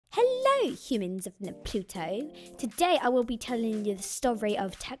Hello, humans of Pluto. Today I will be telling you the story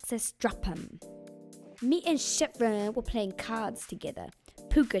of Texas Drop-'em. Me and Sha-RON were playing cards together,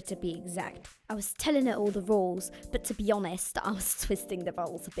 poker to be exact. I was telling her all the rules, but to be honest, I was twisting the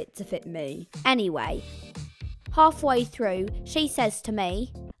rules a bit to fit me. Anyway, halfway through, she says to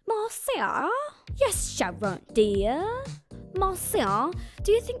me, Marcia? Yes, Sha-RON, dear? Marcia,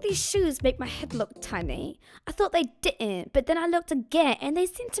 do you think these shoes make my head look tiny? I thought they didn't, but then I looked again and they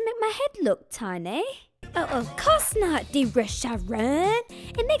seem to make my head look tiny. Oh, of course not, Dearest Sha-RON.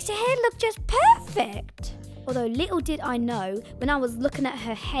 It makes your head look just perfect. Although little did I know, when I was looking at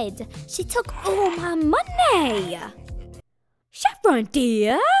her head, she took all my money. Sha-RON,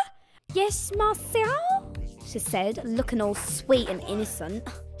 dear? Yes, Marcia? She said, looking all sweet and innocent.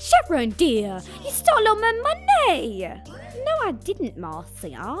 Sha-RON, dear, you stole all my money. No, I didn't,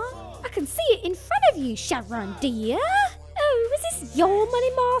 Marcia. I can see it in front of you, Sha-RON, dear. Oh, is this your money,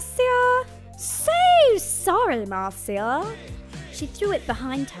 Marcia? So sorry, Marcia. She threw it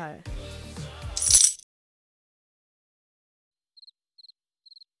behind her.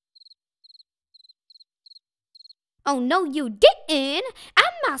 Oh, no, you didn't.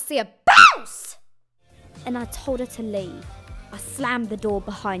 I'm Marcia Baws. And I told her to leave. I slammed the door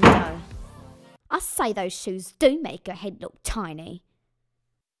behind her. I say those shoes do make her head look tiny.